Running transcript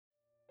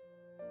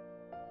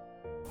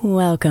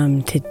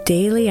Welcome to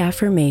Daily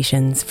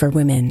Affirmations for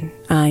Women.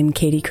 I'm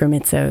Katie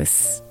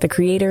Kremitzos, the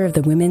creator of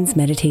the Women's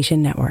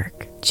Meditation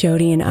Network.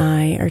 Jody and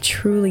I are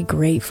truly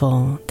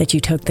grateful that you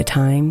took the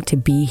time to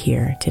be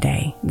here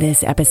today.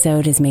 This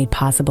episode is made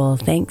possible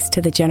thanks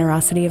to the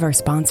generosity of our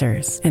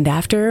sponsors. And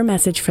after a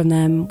message from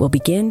them, we'll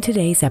begin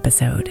today's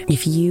episode.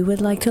 If you would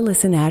like to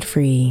listen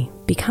ad-free,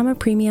 become a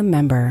premium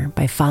member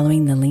by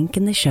following the link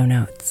in the show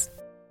notes.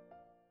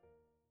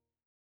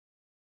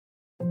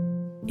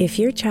 If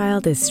your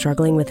child is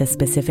struggling with a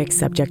specific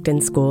subject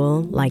in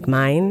school, like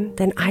mine,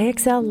 then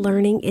IXL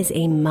Learning is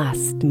a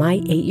must. My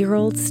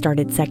 8-year-old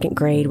started second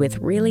grade with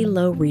really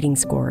low reading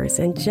scores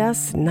and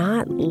just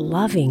not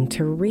loving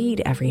to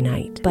read every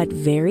night. But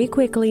very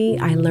quickly,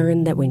 I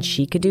learned that when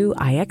she could do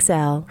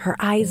IXL, her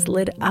eyes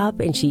lit up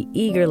and she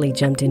eagerly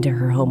jumped into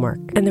her homework.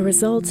 And the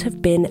results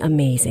have been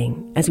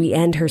amazing. As we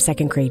end her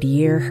second grade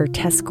year, her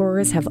test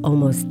scores have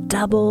almost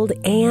doubled,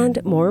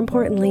 and more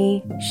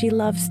importantly, she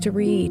loves to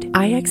read.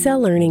 IXL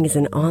Learning is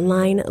an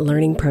online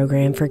learning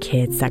program for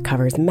kids that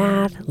covers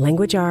math,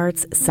 language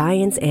arts,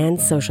 science, and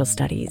social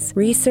studies.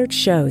 Research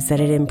shows that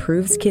it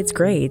improves kids'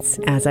 grades,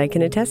 as I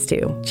can attest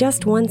to.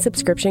 Just one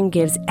subscription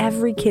gives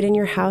every kid in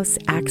your house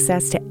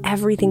access to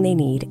everything they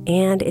need,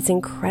 and it's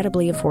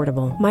incredibly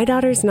affordable. My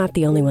daughter's not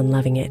the only one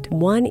loving it.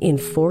 1 in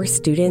 4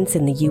 students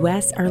in the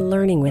U.S. are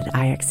learning with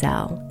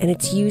IXL, and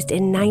it's used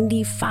in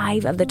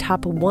 95 of the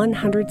top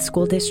 100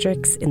 school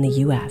districts in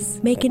the U.S.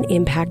 Make an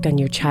impact on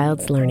your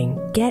child's learning.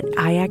 Get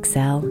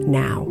IXL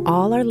now.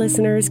 All our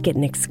listeners get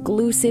an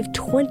exclusive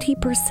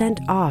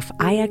 20% off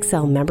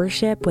IXL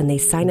membership when they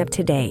sign up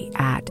today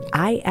at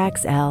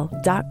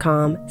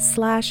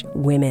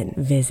IXL.com/women.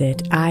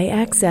 Visit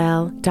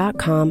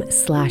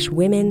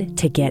IXL.com/women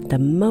to get the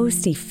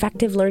most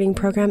effective learning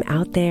program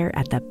out there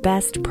at the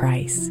best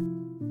price.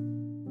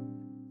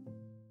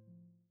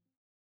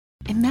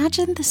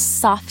 Imagine the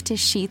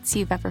softest sheets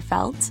you've ever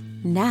felt.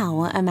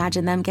 Now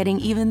imagine them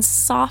getting even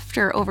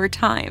softer over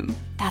time.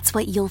 That's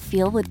what you'll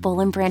feel with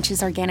Boll &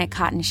 Branch's organic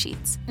cotton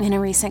sheets. In a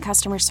recent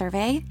customer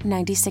survey,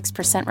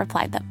 96%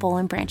 replied that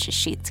Boll & Branch's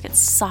sheets get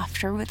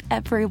softer with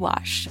every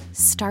wash.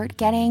 Start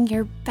getting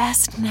your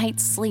best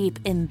night's sleep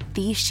in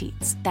these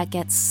sheets that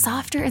get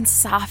softer and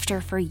softer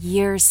for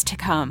years to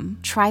come.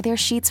 Try their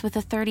sheets with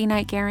a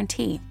 30-night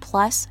guarantee,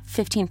 plus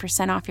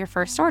 15% off your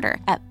first order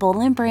at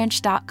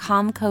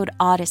bollandbranch.com code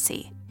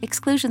ODYSSEY.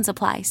 Exclusions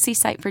apply. See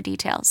site for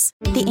details.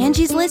 The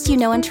Angie's List you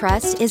know and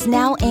trust is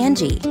now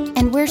Angie,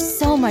 and we're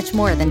so much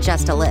more than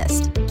just a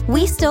list.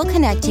 We still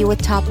connect you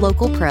with top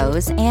local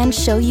pros and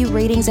show you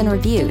ratings and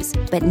reviews,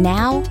 but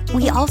now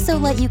we also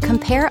let you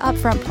compare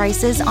upfront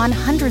prices on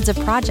hundreds of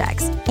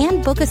projects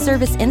and book a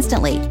service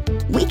instantly.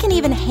 We can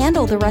even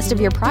handle the rest of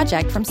your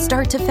project from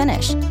start to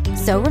finish.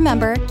 So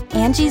remember,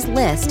 Angie's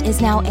List is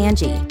now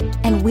Angie,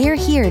 and we're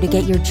here to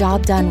get your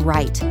job done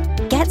right.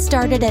 Get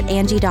started at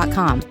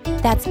Angie.com.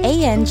 That's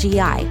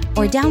ANGI,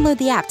 or download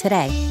the app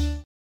today.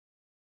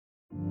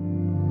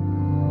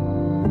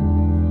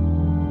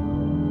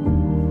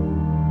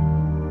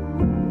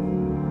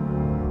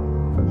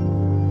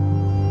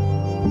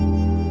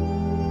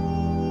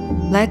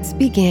 Let's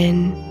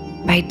begin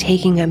by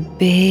taking a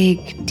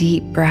big,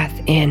 deep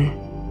breath in,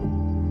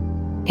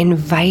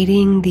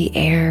 inviting the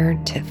air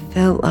to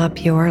fill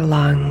up your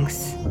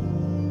lungs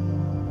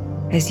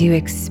as you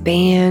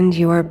expand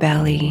your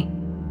belly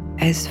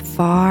as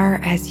far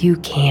as you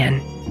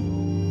can.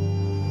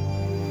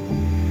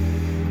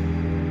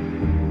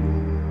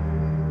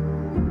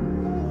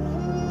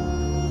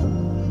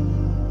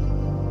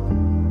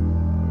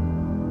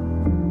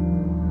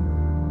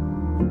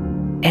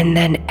 And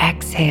then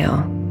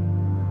exhale,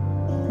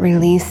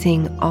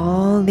 releasing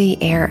all the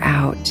air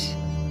out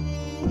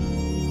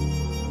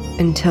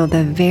until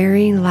the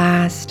very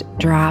last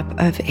drop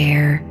of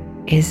air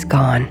is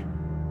gone.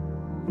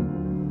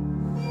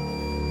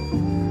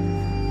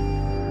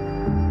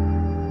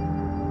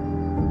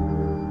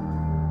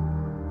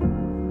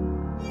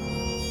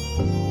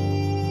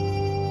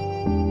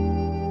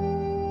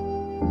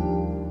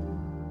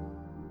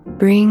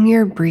 Bring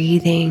your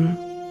breathing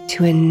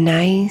to a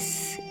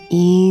nice,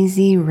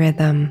 easy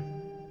rhythm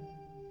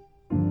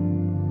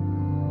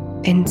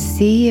and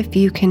see if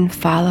you can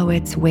follow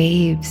its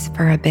waves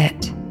for a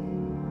bit.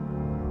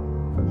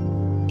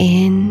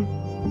 In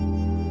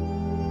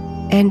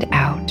and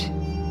out.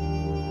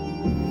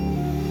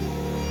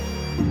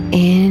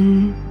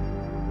 In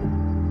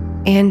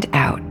and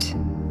out.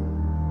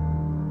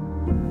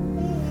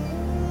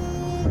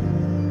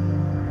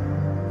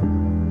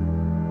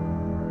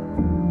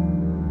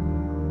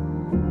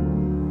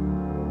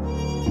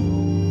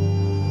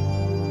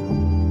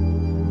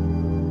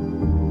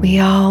 We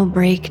all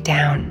break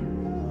down,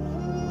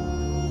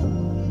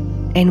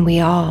 and we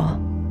all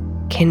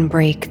can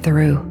break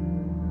through.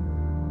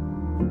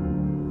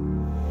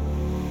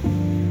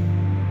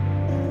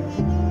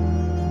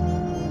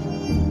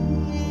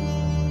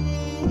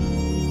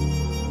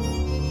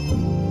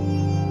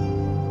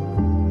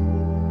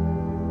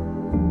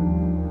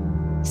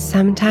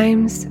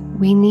 Sometimes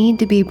we need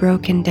to be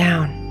broken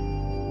down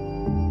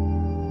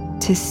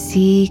to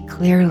see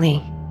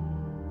clearly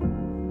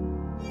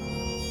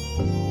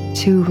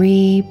to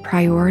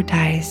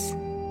reprioritize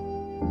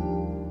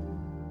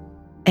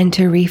and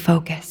to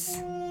refocus.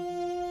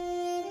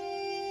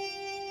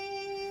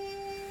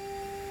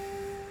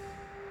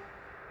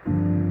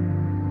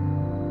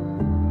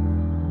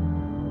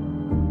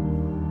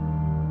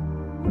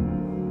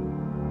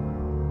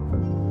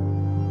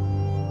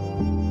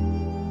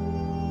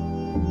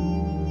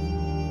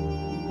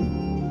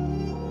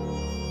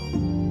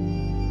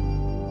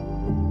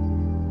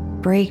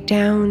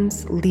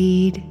 Breakdowns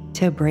lead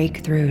to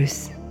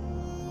breakthroughs.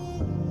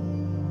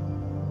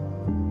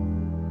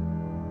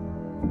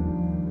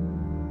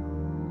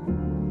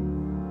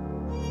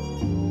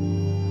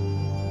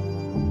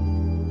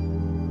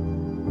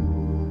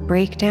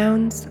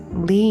 Breakdowns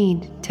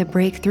lead to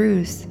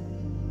breakthroughs.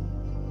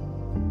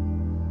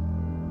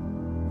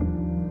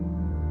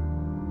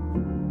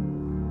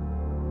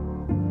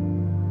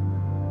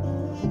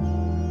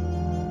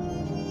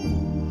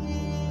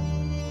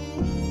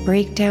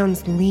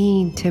 Breakdowns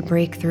lead to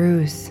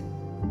breakthroughs.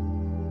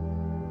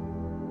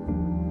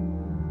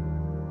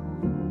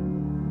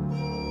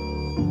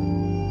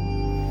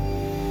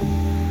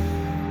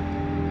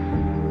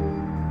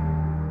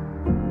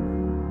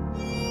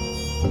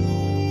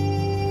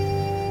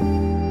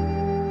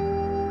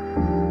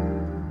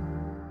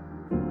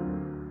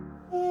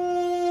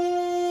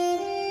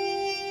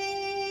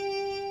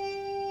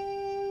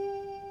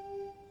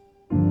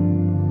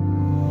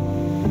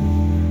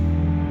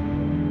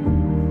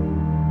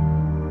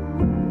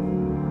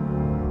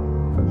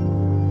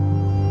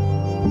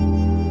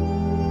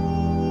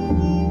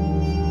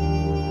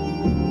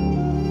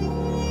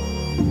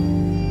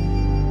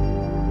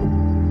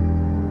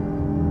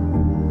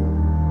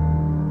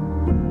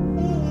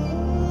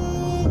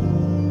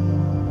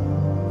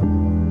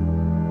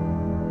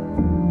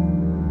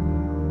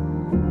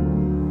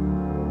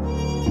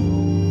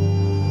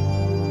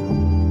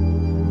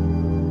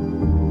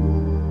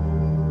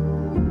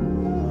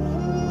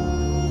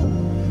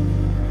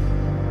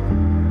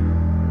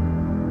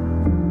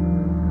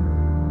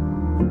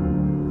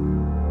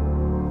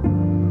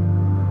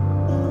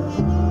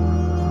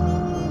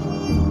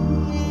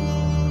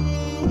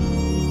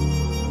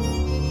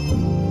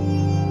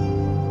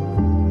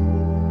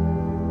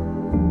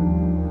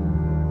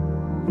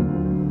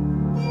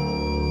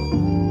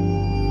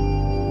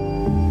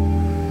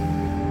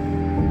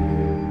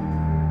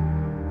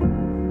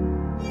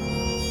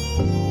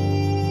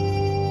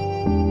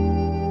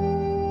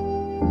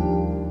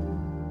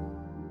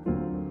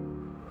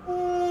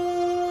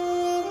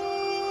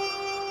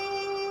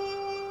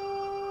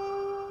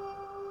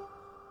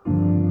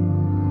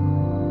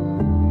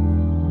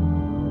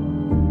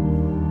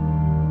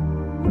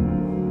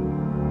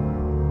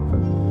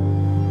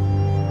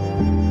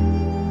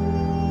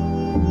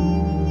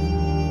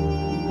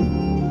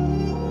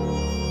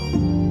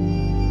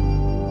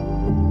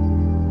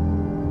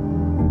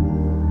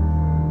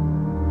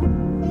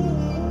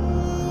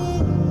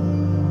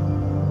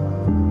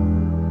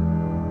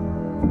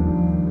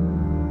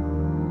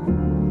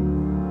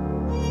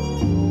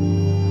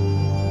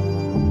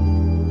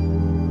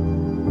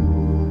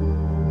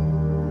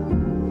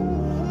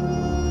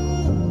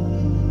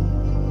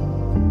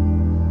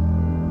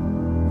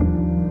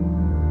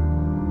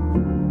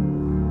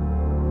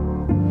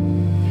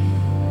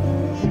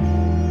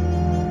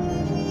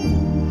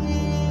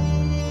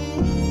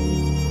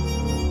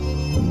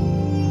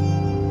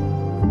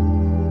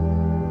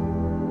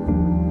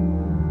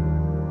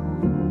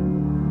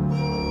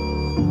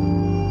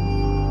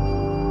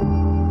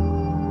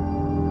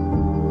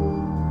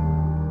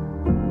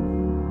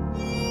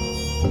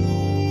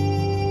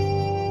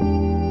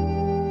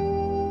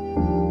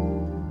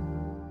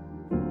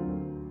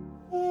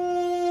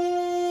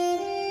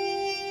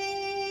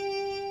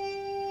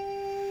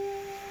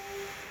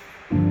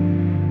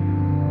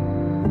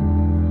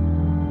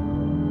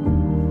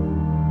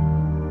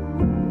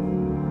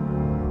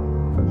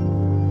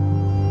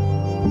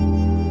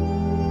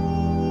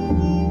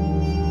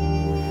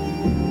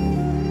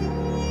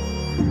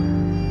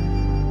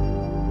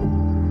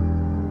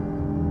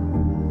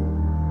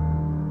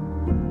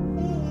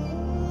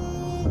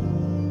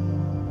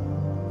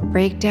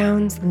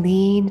 Breakdowns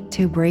lead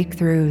to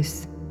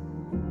breakthroughs.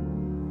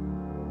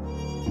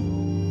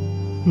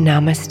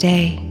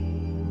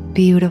 Namaste,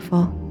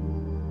 beautiful.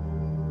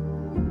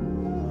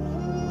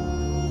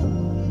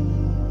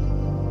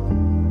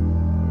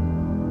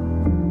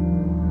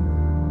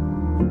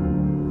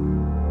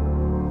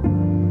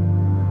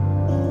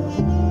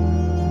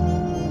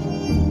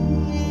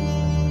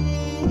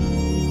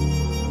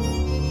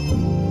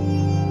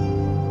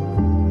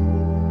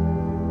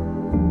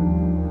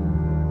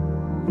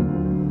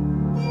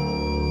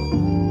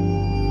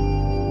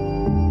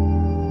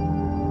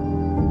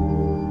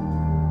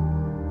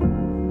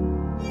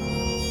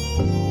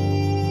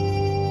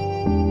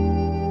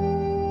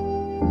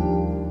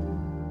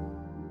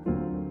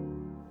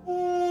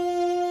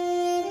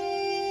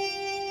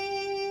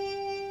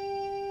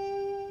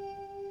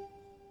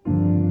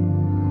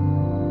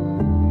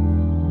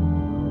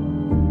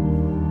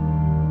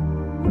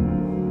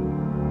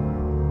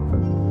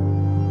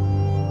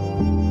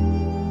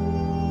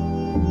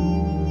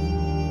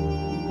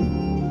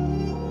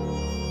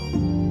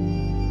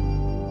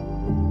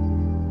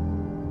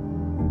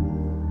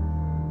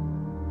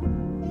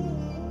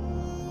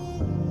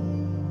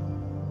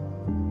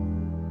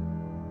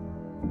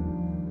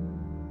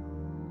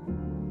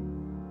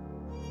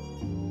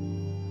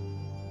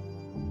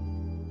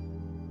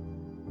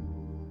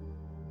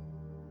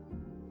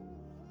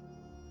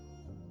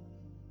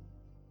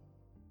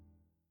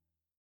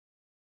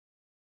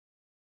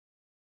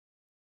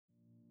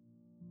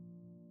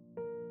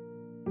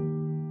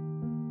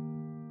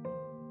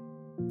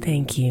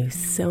 Thank you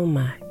so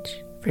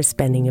much for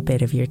spending a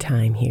bit of your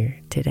time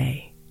here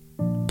today.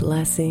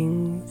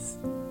 Blessings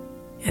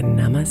and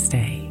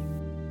namaste.